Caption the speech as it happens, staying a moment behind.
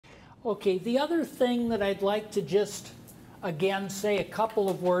Okay, the other thing that I'd like to just, again, say a couple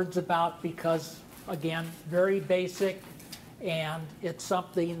of words about, because, again, very basic, and it's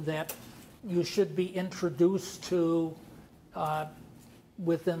something that you should be introduced to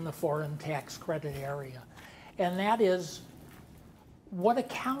within the foreign tax credit area. And that is, what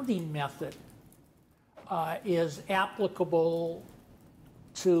accounting method is applicable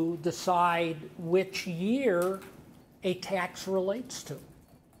to decide which year a tax relates to.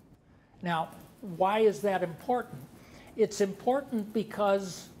 Now, why is that important? It's important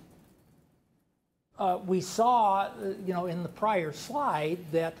because we saw, in the prior slide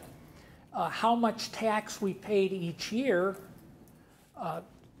that how much tax we paid each year,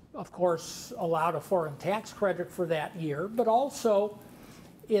 of course, allowed a foreign tax credit for that year, but also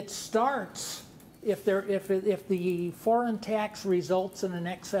it starts, if the foreign tax results in an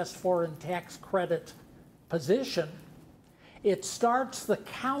excess foreign tax credit position, it starts the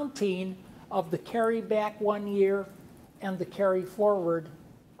counting of the carry back 1 year and the carry forward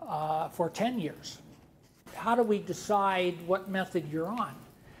for 10 years. How do we decide what method you're on?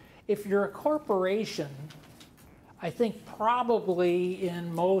 If you're a corporation, I think probably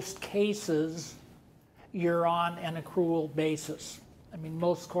in most cases you're on an accrual basis. I mean,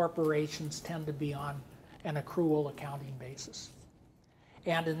 most corporations tend to be on an accrual accounting basis.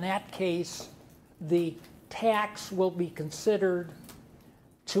 And in that case, the tax will be considered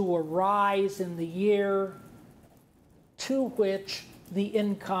to arise in the year to which the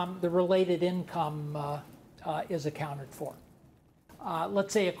income, the related income, is accounted for.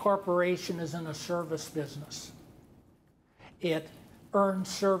 Let's say a corporation is in a service business. It earns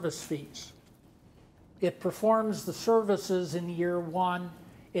service fees. It performs the services in year 1.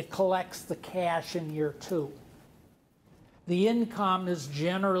 It collects the cash in year 2. The income is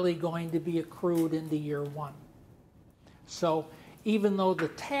generally going to be accrued into year 1. So even though the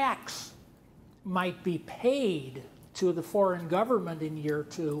tax might be paid to the foreign government in year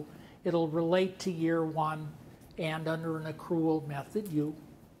 2, it'll relate to year 1, and under an accrual method, you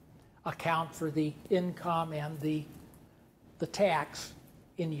account for the income and the tax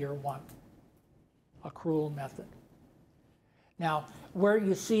in year 1. Accrual method. Now, where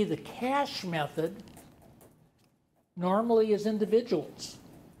you see the cash method normally is individuals.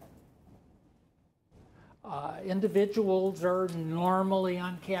 Individuals are normally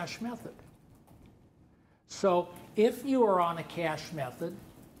on cash method. So if you are on a cash method,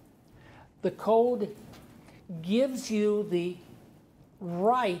 the code gives you the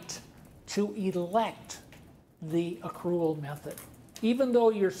right to elect the accrual method. Even though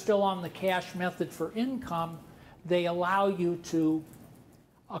you're still on the cash method for income, they allow you to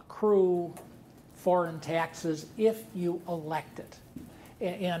accrue foreign taxes if you elect it.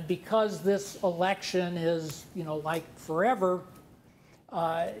 And because this election is, like forever,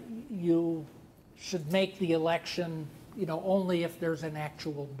 you should make the election, only if there's an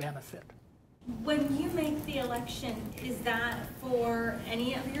actual benefit. When you make the election, is that for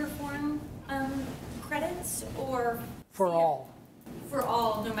any of your foreign credits, or? For all. For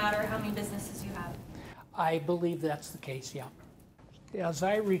all, no matter how many businesses you have? I believe that's the case, yeah. As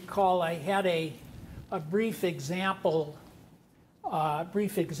I recall, I had a brief example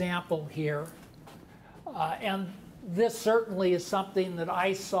here, and this certainly is something that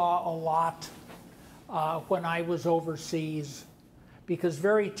I saw a lot when I was overseas, because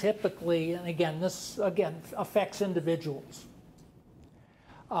very typically, and this affects individuals.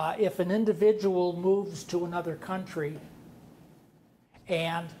 If an individual moves to another country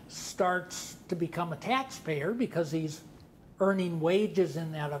and starts to become a taxpayer because he's earning wages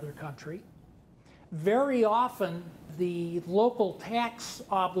in that other country, very often the local tax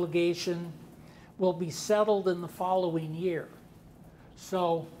obligation will be settled in the following year.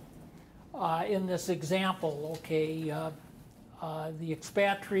 So in this example, the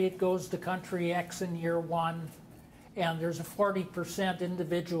expatriate goes to country X in year 1, and there's a 40%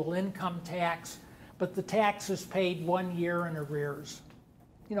 individual income tax, but the tax is paid 1 year in arrears.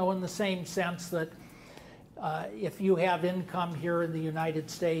 In the same sense that if you have income here in the United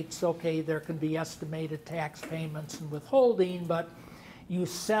States, there can be estimated tax payments and withholding, but you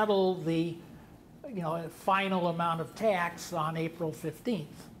settle the final amount of tax on April 15th.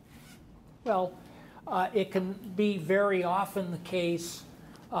 Well, it can be very often the case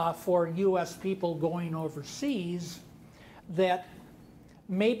for U.S. people going overseas that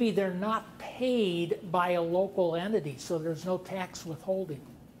maybe they're not paid by a local entity, so there's no tax withholding.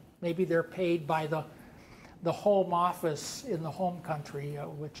 Maybe they're paid by the home office in the home country,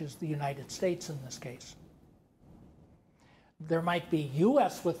 which is the United States in this case. There might be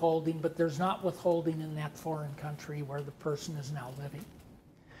U.S. withholding, but there's not withholding in that foreign country where the person is now living.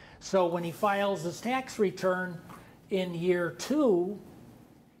 So when he files his tax return in year 2,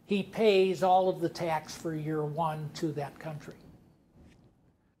 he pays all of the tax for year 1 to that country.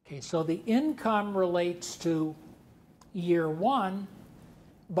 Okay, so the income relates to year 1,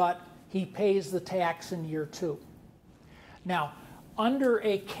 but he pays the tax in year 2. Now, under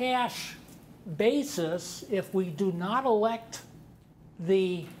a cash basis, if we do not elect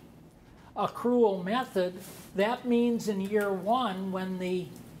the accrual method, that means in year 1, when he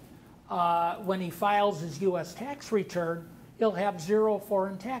files his U.S. tax return, he'll have 0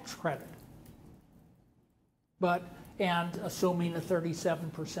 foreign tax credit. And assuming a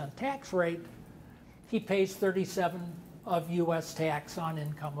 37% tax rate, he pays 37 of U.S. tax on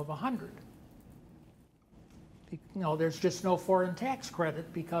income of 100. You know, there's just no foreign tax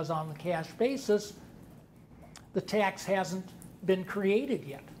credit because on the cash basis, the tax hasn't been created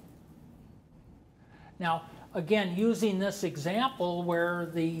yet. Now, again, using this example where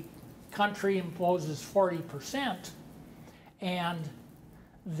the country imposes 40% and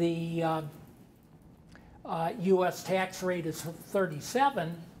the U.S. tax rate is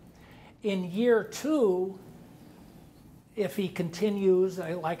 37, in year 2, if he continues,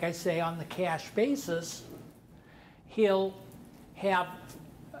 like I say, on the cash basis, he'll have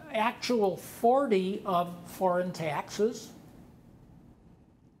actual 40 of foreign taxes.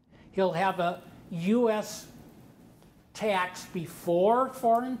 He'll have a U.S. tax before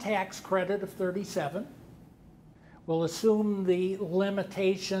foreign tax credit of 37. We'll assume the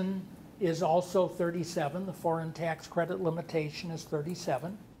limitation is also 37. The foreign tax credit limitation is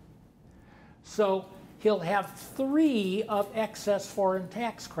 37. So he'll have 3 of excess foreign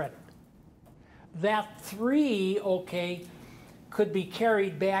tax credit. That 3, okay, could be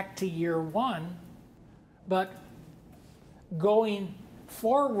carried back to year 1, but going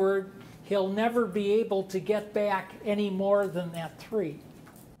forward, he'll never be able to get back any more than that 3.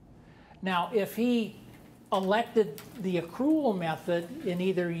 Now, if he elected the accrual method in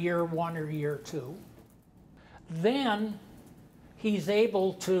either year 1 or year 2, then he's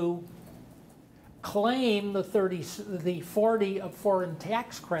able to claim the 40 of foreign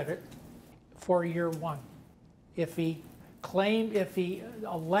tax credit for year 1. If he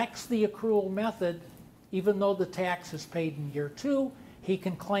elects the accrual method, even though the tax is paid in year 2, he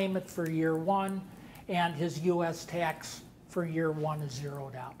can claim it for year 1, and his U.S. tax for year 1 is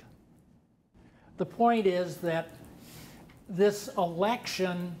zeroed out. The point is that this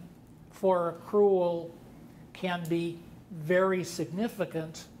election for accrual can be very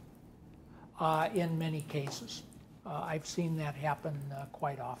significant in many cases. I've seen that happen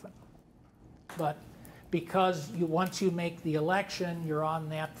quite often. But because once you make the election, you're on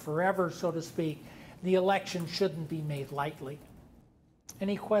that forever, so to speak, the election shouldn't be made lightly.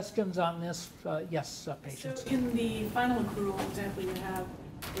 Any questions on this? Yes, Patience. So in the final accrual example you have,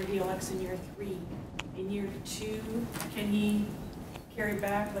 where he elects in year 3, in year 2, can he carry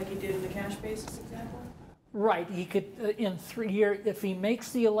back like he did in the cash basis example? Right. He could, in 3 years, if he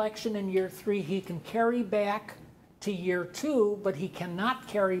makes the election in year 3, he can carry back to year 2, but he cannot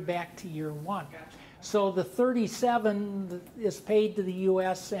carry back to year 1. Gotcha. So the 37 is paid to the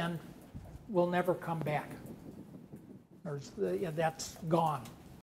U.S. and will never come back. Or, yeah, that's gone.